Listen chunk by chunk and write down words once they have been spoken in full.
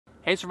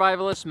Hey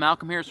survivalists,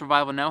 Malcolm here,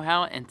 Survival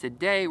Know-How, and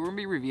today we're going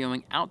to be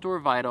reviewing Outdoor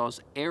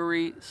Vitals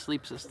Aerie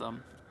Sleep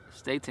System.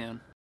 Stay tuned.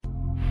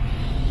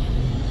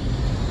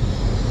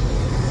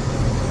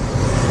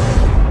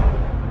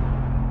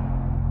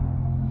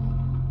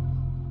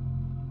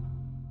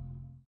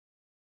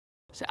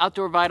 So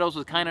Outdoor Vitals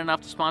was kind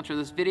enough to sponsor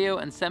this video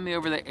and send me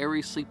over the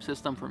Aerie Sleep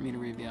System for me to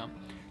review.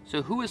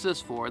 So who is this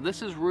for?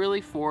 This is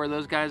really for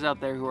those guys out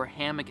there who are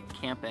hammock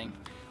camping.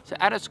 So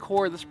at its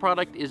core, this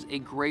product is a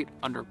great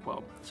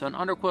underquilt. So an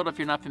underquilt, if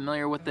you're not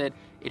familiar with it,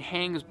 it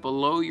hangs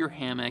below your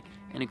hammock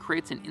and it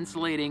creates an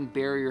insulating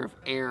barrier of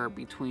air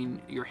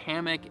between your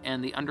hammock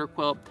and the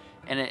underquilt,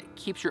 and it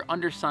keeps your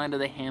underside of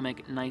the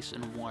hammock nice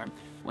and warm.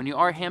 When you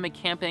are hammock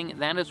camping,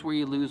 that is where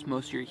you lose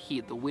most of your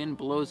heat. The wind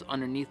blows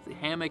underneath the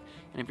hammock,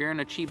 and if you're in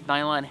a cheap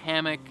nylon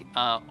hammock,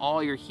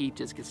 all your heat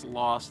just gets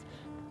lost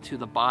to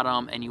the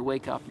bottom and you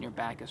wake up and your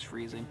back is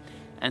freezing.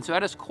 And so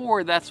at its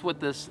core, that's what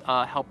this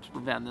helps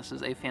prevent. This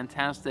is a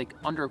fantastic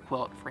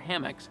underquilt for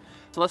hammocks.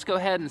 So let's go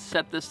ahead and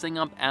set this thing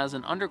up as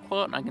an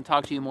underquilt, and I can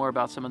talk to you more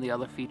about some of the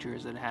other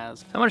features it has.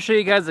 So I'm gonna show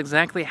you guys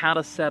exactly how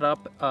to set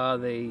up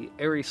the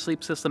Aerie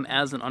Sleep System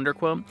as an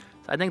underquilt.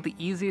 So I think the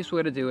easiest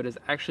way to do it is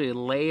actually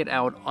lay it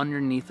out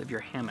underneath of your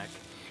hammock.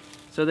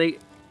 So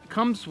it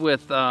comes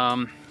with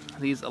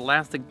these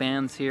elastic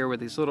bands here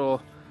with these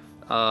little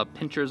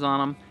pinchers on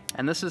them,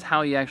 and this is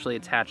how you actually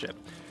attach it.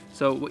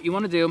 So what you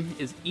want to do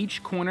is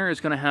each corner is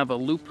going to have a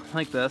loop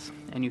like this,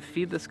 and you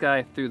feed this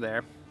guy through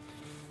there.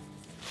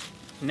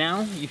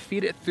 Now you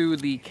feed it through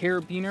the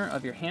carabiner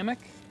of your hammock.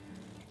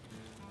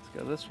 Let's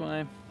go this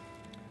way.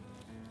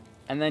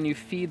 And then you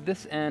feed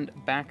this end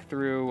back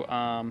through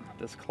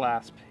this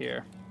clasp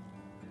here.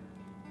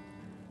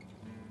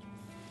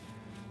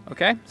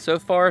 Okay, so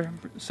far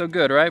so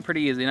good, right?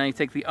 Pretty easy. Now you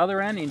take the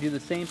other end and you do the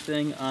same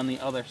thing on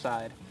the other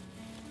side.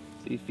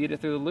 So you feed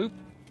it through the loop,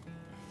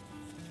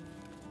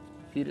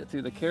 feed it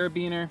through the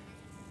carabiner,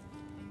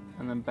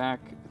 and then back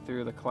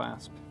through the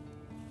clasp.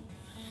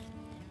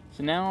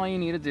 So now all you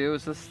need to do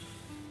is just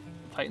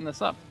tighten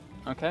this up,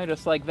 okay,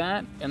 just like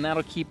that, and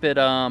that'll keep it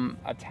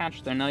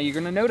attached there. Now you're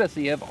gonna notice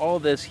that you have all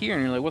this here,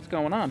 and you're like, what's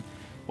going on?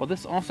 Well,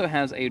 this also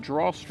has a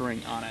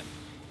drawstring on it,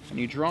 and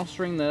you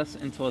drawstring this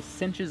until it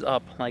cinches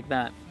up like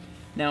that.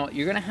 Now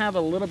you're gonna have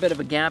a little bit of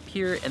a gap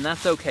here, and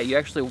that's okay. You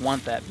actually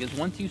want that, because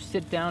once you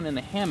sit down in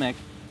the hammock,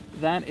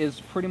 that is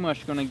pretty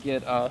much gonna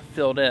get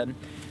filled in.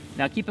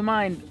 Now keep in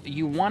mind,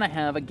 you want to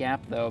have a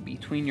gap though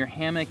between your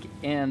hammock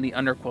and the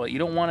underquilt. You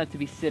don't want it to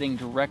be sitting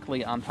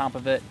directly on top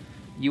of it.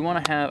 You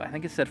want to have, I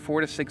think it said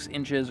 4 to 6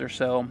 inches or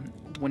so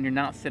when you're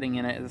not sitting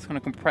in it. It's going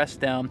to compress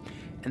down,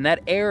 and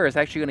that air is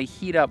actually going to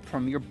heat up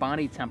from your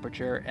body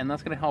temperature, and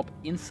that's going to help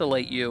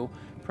insulate you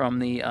from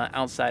the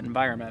outside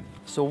environment.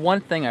 So one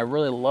thing I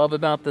really love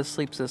about this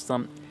sleep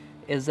system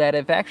is that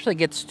if it actually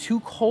gets too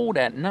cold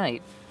at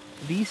night,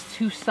 these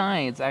two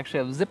sides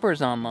actually have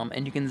zippers on them,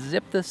 and you can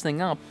zip this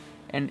thing up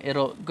and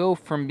it'll go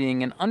from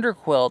being an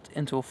underquilt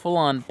into a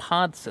full-on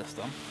pod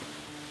system.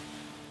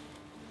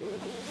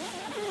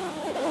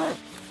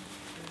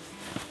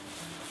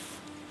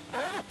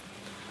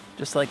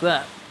 Just like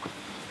that.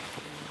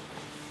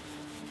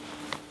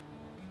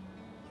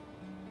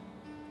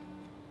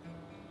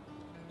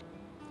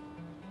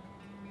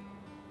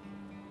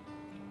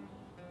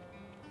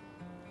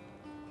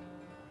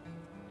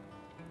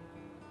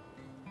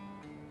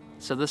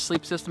 So this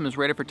sleep system is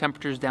rated for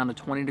temperatures down to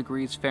 20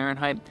 degrees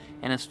Fahrenheit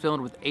and is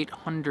filled with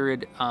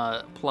 800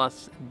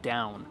 plus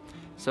down.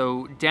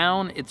 So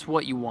down, it's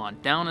what you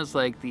want. Down is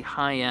like the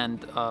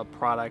high-end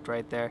product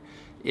right there.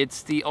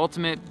 It's the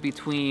ultimate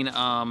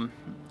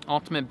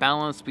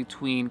balance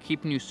between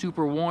keeping you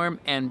super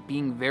warm and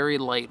being very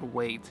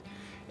lightweight.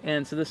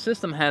 And so the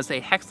system has a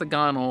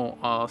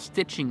hexagonal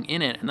stitching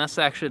in it, and that's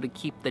actually to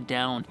keep the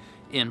down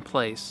in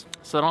place.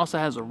 So it also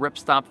has a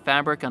ripstop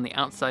fabric on the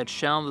outside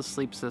shell of the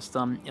sleep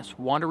system. It's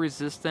water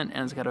resistant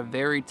and it's got a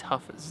very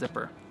tough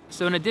zipper.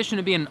 So in addition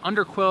to being an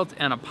underquilt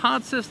and a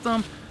pod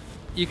system,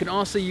 you can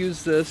also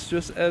use this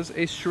just as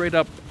a straight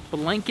up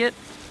blanket.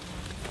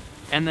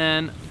 And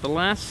then the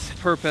last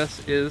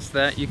purpose is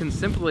that you can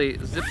simply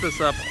zip this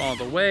up all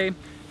the way,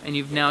 and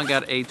you've now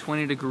got a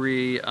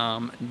 20-degree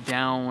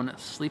down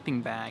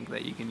sleeping bag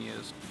that you can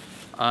use.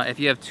 If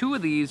you have 2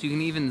 of these, you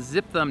can even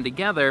zip them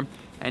together,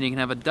 and you can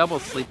have a double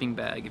sleeping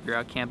bag if you're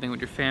out camping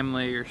with your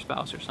family or your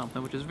spouse or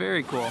something, which is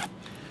very cool.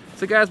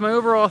 So guys, my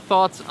overall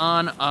thoughts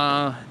on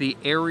the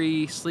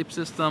Aerie Sleep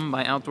System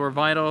by Outdoor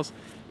Vitals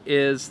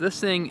is this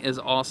thing is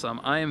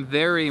awesome. I am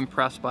very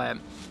impressed by it.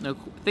 Now,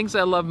 things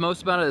I love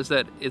most about it is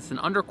that it's an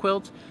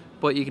underquilt,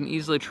 but you can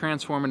easily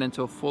transform it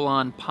into a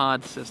full-on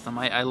pod system.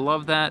 I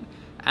love that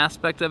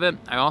aspect of it.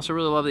 I also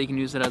really love that you can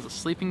use it as a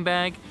sleeping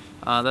bag.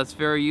 That's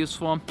very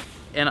useful.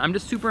 And I'm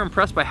just super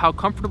impressed by how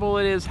comfortable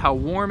it is, how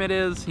warm it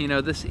is. You know,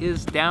 this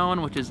is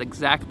down, which is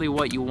exactly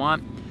what you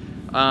want.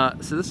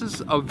 So this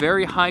is a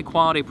very high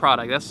quality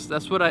product.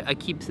 That's what I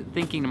keep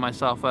thinking to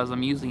myself as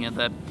I'm using it,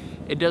 that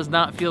it does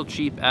not feel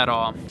cheap at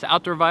all. So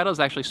Outdoor Vital is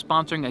actually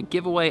sponsoring a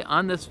giveaway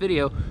on this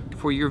video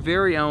for your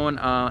very own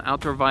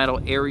Outdoor Vital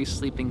Aerie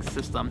Sleeping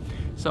System.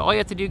 So all you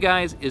have to do,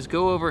 guys, is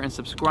go over and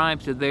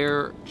subscribe to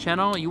their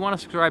channel. You want to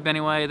subscribe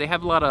anyway. They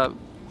have a lot of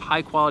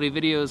high quality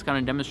videos kind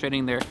of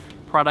demonstrating their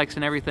products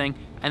and everything.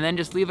 And then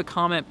just leave a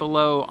comment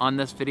below on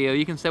this video.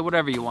 You can say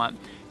whatever you want.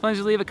 As long as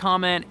you leave a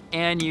comment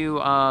and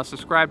you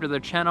subscribe to their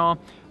channel,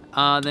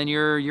 then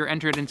you're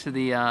entered into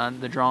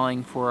the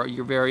drawing for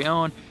your very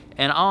own.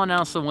 And I'll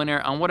announce the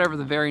winner on whatever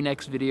the very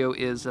next video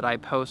is that I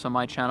post on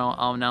my channel.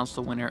 I'll announce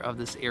the winner of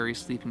this Aerie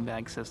sleeping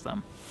bag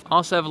system. I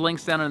also have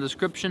links down in the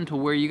description to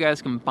where you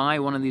guys can buy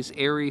one of these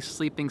Aerie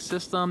sleeping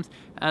systems,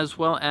 as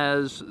well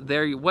as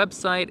their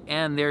website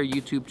and their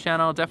YouTube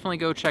channel. Definitely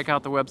go check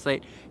out their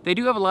website. They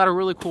do have a lot of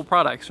really cool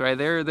products, right?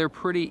 They're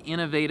pretty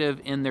innovative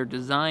in their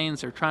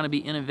designs. They're trying to be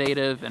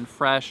innovative and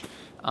fresh,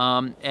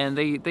 and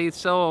they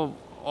sell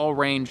all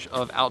range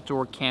of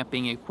outdoor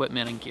camping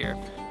equipment and gear.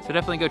 So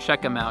definitely go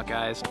check them out,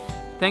 guys.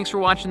 Thanks for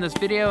watching this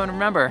video, and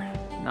remember,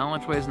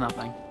 knowledge weighs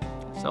nothing.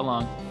 So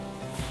long.